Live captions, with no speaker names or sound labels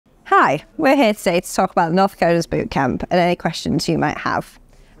Hi, we're here today to talk about Northcoders Bootcamp and any questions you might have.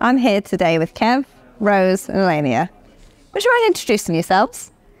 I'm here today with Kev, Rose and Elenia. Would you mind introducing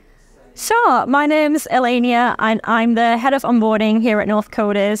yourselves? Sure, my name's Elenia and I'm the head of onboarding here at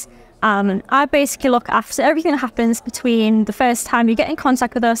Northcoders. I basically look after everything that happens between the first time you get in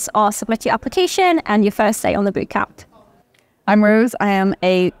contact with us or submit your application and your first day on the bootcamp. I'm Rose. I am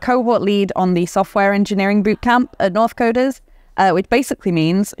a cohort lead on the software engineering bootcamp at Northcoders, which basically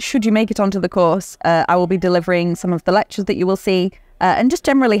means should you make it onto the course, I will be delivering some of the lectures that you will see and just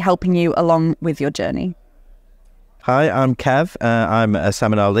generally helping you along with your journey. Hi, I'm Kev. I'm a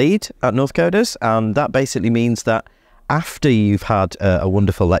seminar lead at Northcoders, and that basically means that after you've had a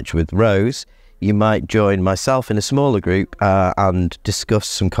wonderful lecture with Rose, you might join myself in a smaller group and discuss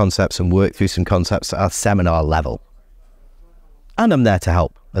some concepts and work through some concepts at a seminar level. And I'm there to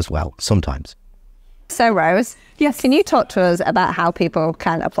help as well, sometimes. So Rose, yes, can you talk to us about how people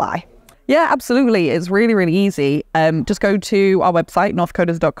can apply? Yeah, absolutely. It's really, really easy. Just go to our website,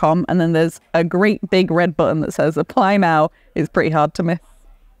 northcoders.com, and then there's a great big red button that says apply now. It's pretty hard to miss.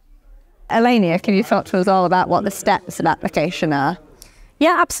 Elenia, can you talk to us all about what the steps of application are?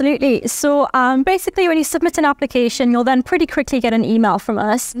 Yeah, absolutely. So basically when you submit an application, you'll then pretty quickly get an email from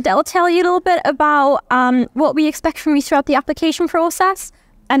us. They'll tell you a little bit about what we expect from you throughout the application process,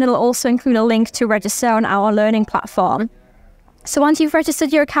 and it'll also include a link to register on our learning platform. So once you've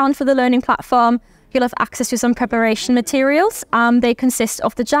registered your account for the learning platform, you'll have access to some preparation materials. They consist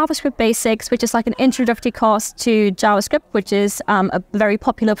of the JavaScript basics, which is like an introductory course to JavaScript, which is a very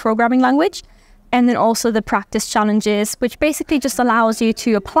popular programming language. And then also the practice challenges, which basically just allows you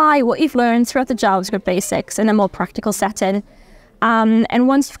to apply what you've learned throughout the JavaScript basics in a more practical setting. And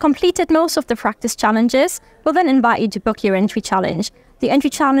once you've completed most of the practice challenges, we'll then invite you to book your entry challenge. The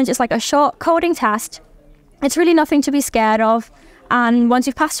entry challenge is like a short coding test. It's really nothing to be scared of. And once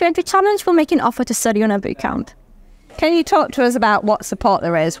you've passed your entry challenge, we'll make you an offer to study on our bootcamp. Can you talk to us about what support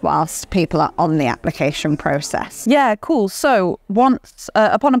there is whilst people are on the application process? Yeah, cool. So once,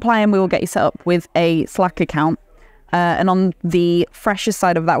 upon applying, we will get you set up with a Slack account. And on the Freshers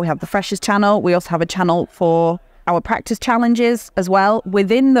side of that, we have the Freshers channel. We also have a channel for our practice challenges as well.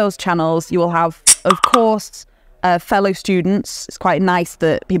 Within those channels, you will have, of course, fellow students. It's quite nice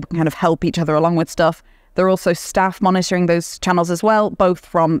that people can kind of help each other along with stuff. There are also staff monitoring those channels as well, both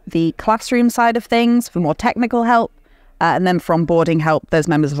from the classroom side of things for more technical help, and then from onboarding help, there's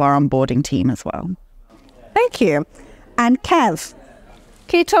members of our onboarding team as well. Thank you. And Kev,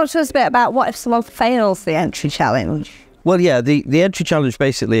 can you talk to us a bit about what if someone fails the entry challenge? Well, yeah, the entry challenge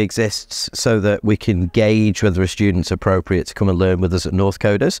basically exists so that we can gauge whether a student's appropriate to come and learn with us at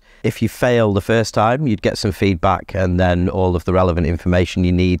Northcoders. If you fail the first time, you'd get some feedback and then all of the relevant information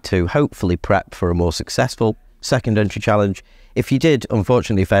you need to hopefully prep for a more successful second entry challenge. If you did,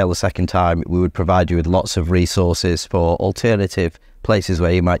 unfortunately, fail the second time, we would provide you with lots of resources for alternative places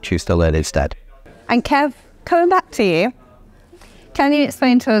where you might choose to learn instead. And Kev, coming back to you, can you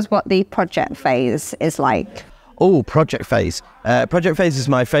explain to us what the project phase is like? Oh, project phase. Project phase is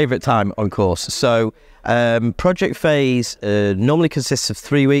my favourite time on course. So project phase normally consists of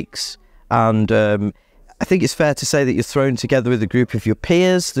 3 weeks, and I think it's fair to say that you're thrown together with a group of your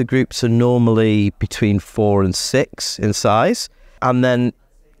peers. The groups are normally between 4 and 6 in size. And then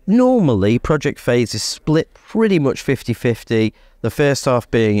normally project phase is split pretty much 50-50. The first half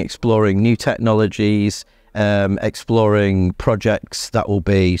being exploring new technologies, exploring projects that will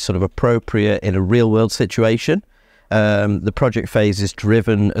be sort of appropriate in a real world situation. The project phase is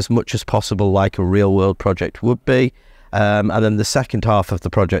driven as much as possible like a real world project would be. And then the second half of the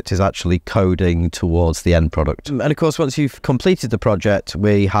project is actually coding towards the end product. And of course, once you've completed the project,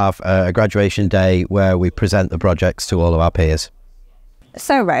 we have a graduation day where we present the projects to all of our peers.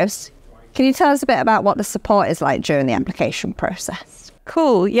 So Rose, can you tell us a bit about what the support is like during the application process?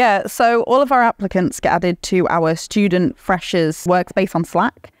 Cool, yeah. So all of our applicants get added to our student freshers workspace on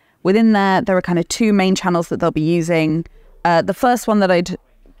Slack. Within there are kind of 2 main channels that they'll be using. The first one that I'd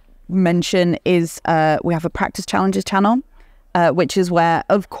mention is we have a practice challenges channel, which is where,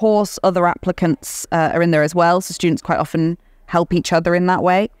 of course, other applicants are in there as well. So students quite often help each other in that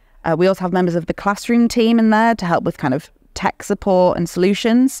way. We also have members of the classroom team in there to help with kind of tech support and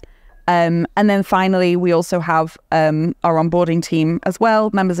solutions. And then finally, we also have our onboarding team as well,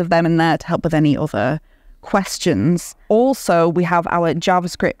 members of them in there to help with any other questions. Also, we have our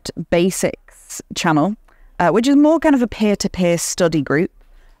JavaScript basics channel, which is more kind of a peer-to-peer study group.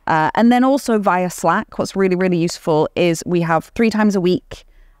 And then also via Slack, what's really, really useful is we have 3 times a week,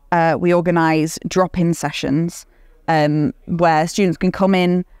 we organise drop-in sessions where students can come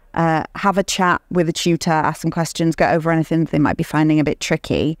in have a chat with a tutor, ask some questions, go over anything they might be finding a bit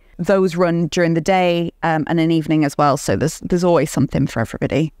tricky. Those run during the day and an evening as well. So there's always something for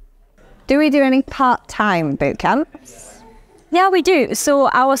everybody. Do we do any part-time boot camps? Yeah, we do. So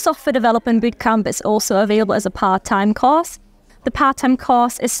our software development bootcamp is also available as a part-time course. The part-time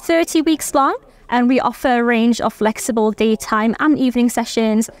course is 30 weeks long, and we offer a range of flexible daytime and evening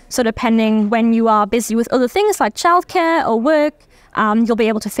sessions. So depending when you are busy with other things like childcare or work, you'll be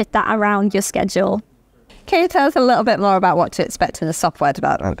able to fit that around your schedule. Can you tell us a little bit more about what to expect in the software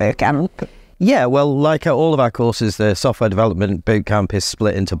development bootcamp? Yeah, well, like all of our courses, the software development bootcamp is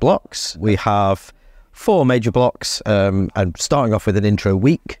split into blocks. We have 4 major blocks, and starting off with an intro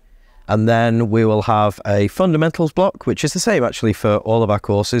week. And then we will have a fundamentals block, which is the same actually for all of our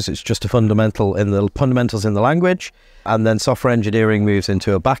courses. It's just a fundamentals in the language. And then software engineering moves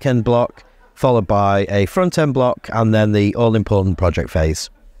into a back-end block, followed by a front-end block, and then the all-important project phase.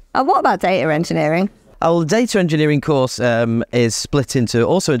 And what about data engineering? Our data engineering course is split into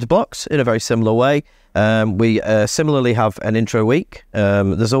blocks in a very similar way. We similarly have an intro week.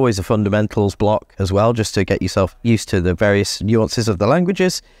 There's always a fundamentals block as well, just to get yourself used to the various nuances of the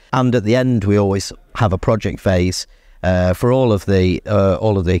languages. And at the end, we always have a project phase for all of the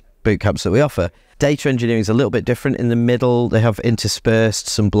boot camps that we offer. Data engineering is a little bit different. In the middle, they have interspersed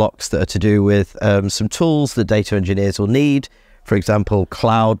some blocks that are to do with some tools that data engineers will need. For example,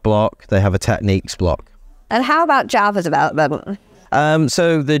 cloud block. They have a techniques block. And how about Java development?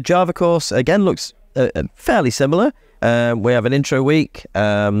 So the Java course, again, looks fairly similar. We have an intro week.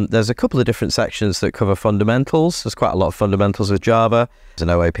 There's a couple of different sections that cover fundamentals. There's quite a lot of fundamentals with Java. There's an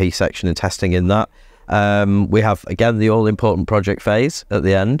OOP section and testing in that. We have, again, the all-important project phase at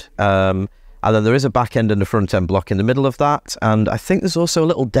the end. And then there is a back-end and a front-end block in the middle of that. And I think there's also a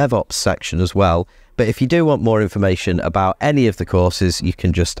little DevOps section as well. But if you do want more information about any of the courses, you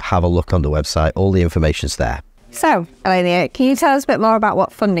can just have a look on the website. All the information's there. So, Elenia, can you tell us a bit more about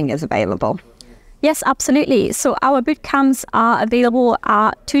what funding is available? Yes, absolutely. So our bootcamps are available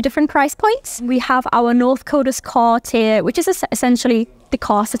at 2 different price points. We have our Northcoders core tier, which is essentially the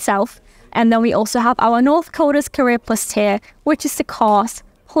course itself. And then we also have our Northcoders Career Plus tier, which is the course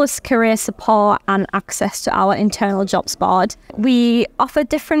plus career support and access to our internal jobs board. We offer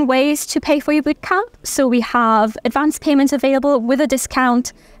different ways to pay for your bootcamp. So we have advance payments available with a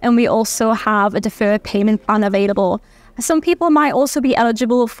discount, and we also have a deferred payment plan available. Some people might also be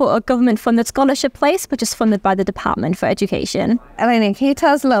eligible for a government-funded scholarship place, which is funded by the Department for Education. Elenia, can you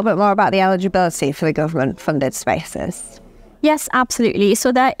tell us a little bit more about the eligibility for the government-funded spaces? Yes, absolutely.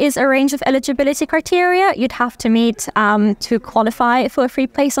 So there is a range of eligibility criteria you'd have to meet to qualify for a free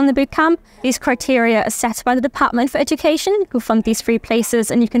place on the bootcamp. These criteria are set by the Department for Education, who fund these free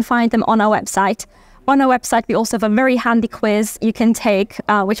places, and you can find them on our website. On our website, we also have a very handy quiz you can take,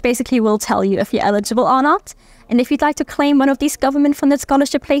 which basically will tell you if you're eligible or not. And if you'd like to claim one of these government-funded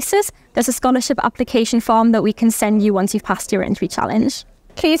scholarship places, there's a scholarship application form that we can send you once you've passed your entry challenge.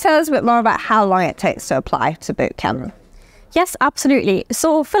 Can you tell us a bit more about how long it takes to apply to bootcamp? Yes, absolutely.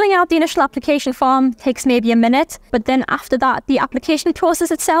 So filling out the initial application form takes maybe a minute, but then after that, the application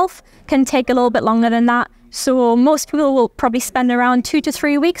process itself can take a little bit longer than that. So most people will probably spend around 2 to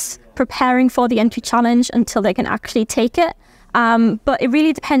 3 weeks preparing for the entry challenge until they can actually take it. But it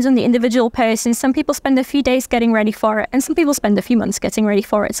really depends on the individual person. Some people spend a few days getting ready for it, and some people spend a few months getting ready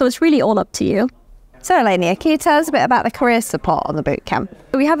for it. So it's really all up to you. So, Elenia, can you tell us a bit about the career support on the bootcamp?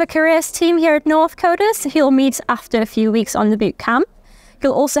 We have a careers team here at Northcoders. He'll meet after a few weeks on the bootcamp.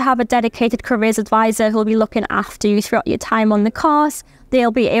 You'll also have a dedicated careers advisor who'll be looking after you throughout your time on the course.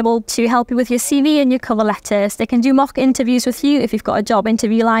 They'll be able to help you with your CV and your cover letters. They can do mock interviews with you if you've got a job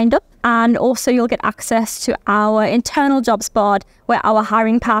interview lined up. And also you'll get access to our internal jobs board, where our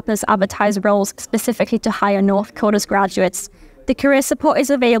hiring partners advertise roles specifically to hire Northcoders graduates. The career support is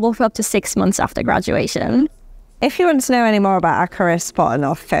available for up to 6 months after graduation. If you want to know any more about our career support at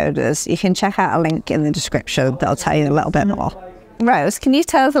Northcoders, you can check out a link in the description that'll tell you a little bit more. Rose, can you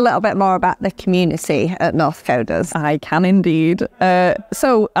tell us a little bit more about the community at Northcoders? I can indeed.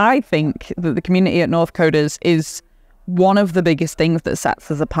 So I think that the community at Northcoders is one of the biggest things that sets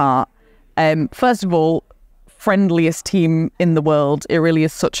us apart. First of all, friendliest team in the world. It really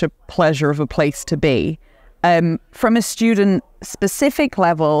is such a pleasure of a place to be. From a student-specific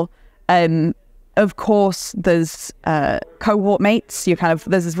level, of course, there's cohort mates. There's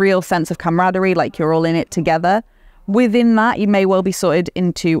this real sense of camaraderie, like you're all in it together. Within that, you may well be sorted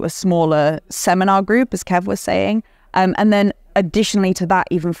into a smaller seminar group, as Kev was saying. And then additionally to that,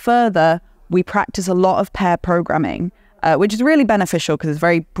 even further, we practice a lot of pair programming. which is really beneficial because it's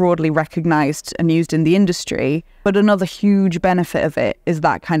very broadly recognized and used in the industry. But another huge benefit of it is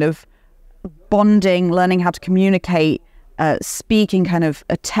that kind of bonding, learning how to communicate, speaking kind of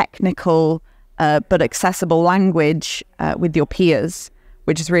a technical but accessible language with your peers,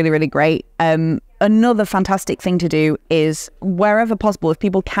 which is really, really great. Another fantastic thing to do is, wherever possible, if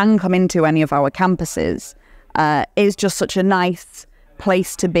people can come into any of our campuses, is just such a nice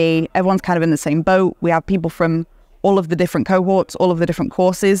place to be. Everyone's kind of in the same boat. We have people from all of the different cohorts, all of the different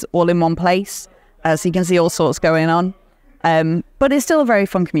courses, all in one place. So you can see all sorts going on. But it's still a very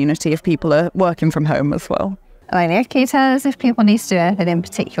fun community if people are working from home as well. Elenia, can you tell us if people need to do anything in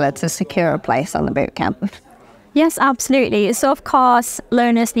particular to secure a place on the bootcamp? Yes, absolutely. So of course,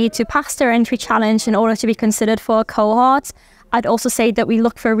 learners need to pass their entry challenge in order to be considered for a cohort. I'd also say that we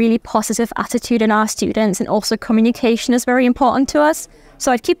look for a really positive attitude in our students, and also communication is very important to us.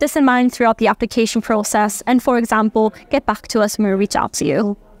 So I'd keep this in mind throughout the application process, and for example, get back to us when we reach out to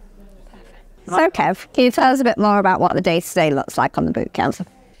you. So Kev, can you tell us a bit more about what the day-to-day looks like on the bootcamp?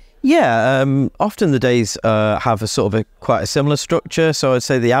 Yeah, often the days have a sort of quite a similar structure. So I'd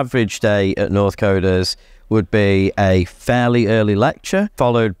say the average day at Northcoders would be a fairly early lecture,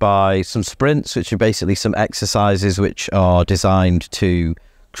 followed by some sprints, which are basically some exercises which are designed to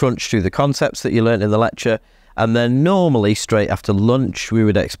crunch through the concepts that you learned in the lecture. And then normally straight after lunch, we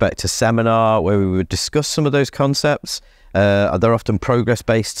would expect a seminar where we would discuss some of those concepts. They're often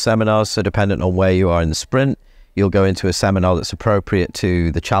progress-based seminars, so dependent on where you are in the sprint, you'll go into a seminar that's appropriate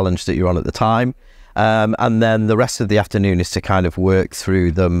to the challenge that you're on at the time. And then the rest of the afternoon is to kind of work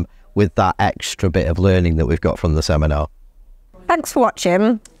through them with that extra bit of learning that we've got from the seminar. Thanks for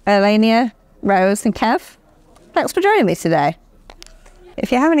watching, Elenia, Rose and Kev. Thanks for joining me today.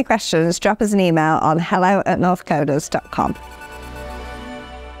 If you have any questions, drop us an email on hello@northcoders.com.